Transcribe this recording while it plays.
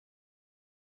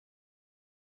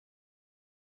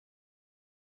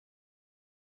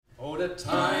Oh, the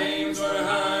times were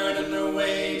hard and the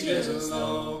wages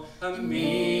low.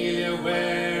 Amelia,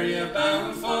 where you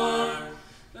bound for?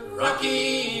 The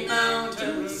Rocky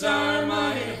Mountains are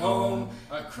my home,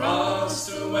 across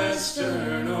the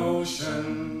Western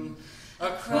Ocean.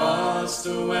 Across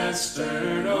the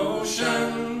Western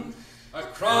Ocean.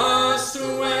 Across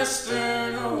the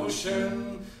Western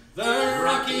Ocean. The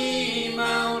Rocky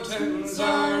Mountains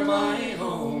are my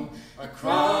home,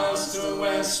 across the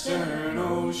Western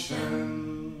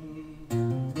Ocean.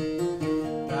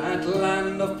 That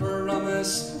land of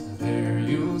promise, there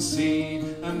you'll see.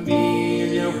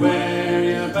 Amelia, where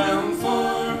you bound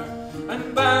for?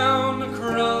 And bound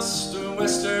across the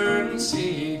Western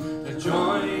Sea to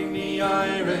join the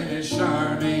Irish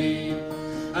Army.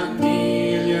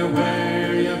 Amelia,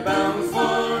 where you bound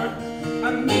for?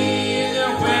 Amelia,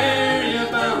 where you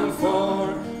bound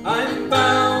for? I'm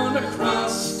bound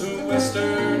across the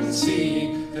Western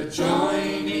Sea to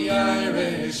join the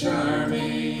Irish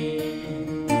Army.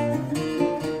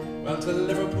 Well, to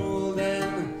Liverpool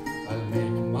then I'll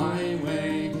make my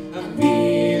way.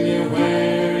 Amelia,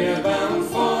 where you bound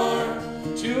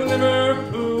for? To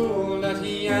Liverpool at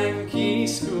Yankee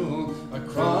School,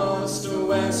 across the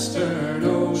Western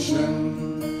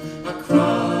Ocean.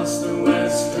 Across the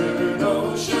Western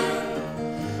Ocean.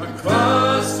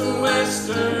 Across the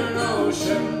Western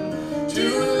Ocean. To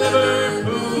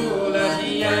Liverpool at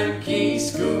Yankee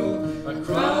School,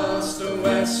 across the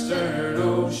Western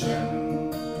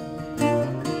Ocean.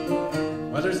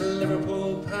 Well, there's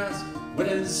Liverpool Pat with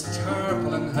his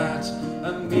tarpaulin hat.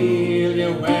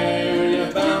 Amelia, where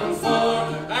you bound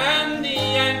for? And the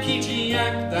Yankee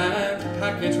Jack, that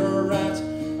packet rat,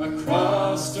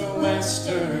 across the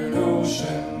Western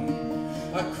Ocean.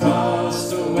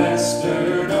 Across the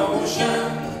Western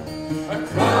Ocean.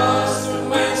 Across the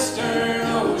Western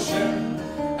Ocean.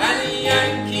 And the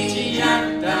Yankee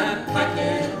Jack, that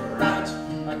packet rat,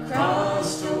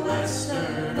 across the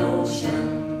Western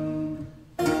Ocean.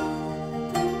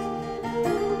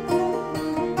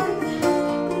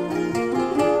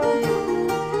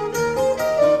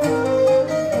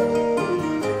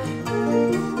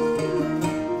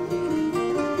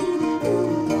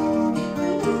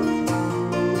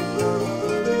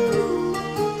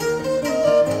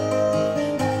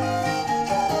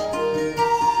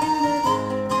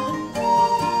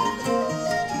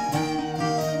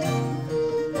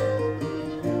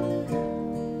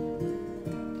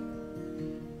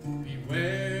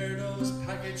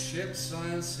 Ships,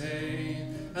 I'll say,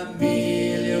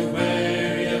 Amelia,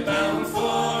 where you bound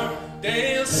for?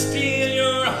 They'll steal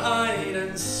your hide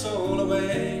and soul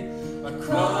away,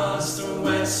 across the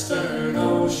Western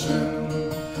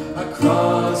Ocean.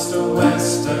 Across the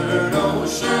Western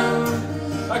Ocean.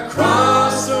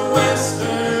 Across the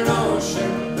Western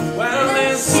Ocean. Well,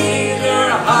 they'll steal your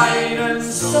hide and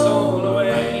soul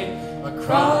away,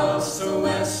 across the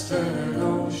Western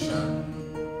Ocean.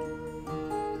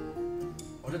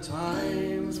 The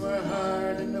times were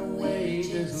hard and the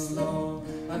wages low.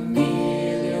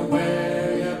 Amelia,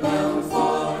 where you bound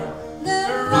for?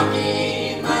 The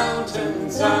Rocky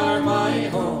Mountains are my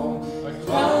home,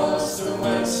 across the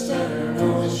Western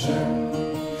Ocean.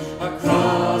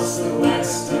 Across the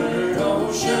Western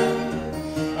Ocean.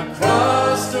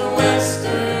 Across the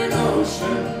Western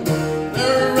Ocean.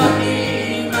 The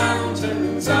Rocky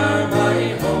Mountains are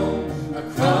my home,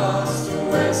 across the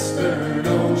Western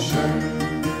Ocean.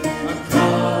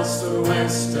 Across the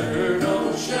Western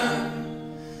Ocean.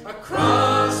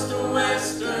 Across the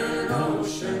Western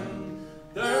Ocean.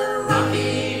 The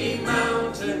Rocky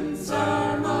Mountains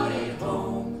are my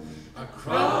home,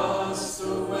 across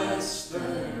the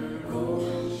Western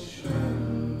Ocean.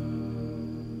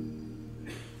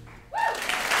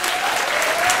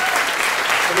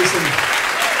 Listen.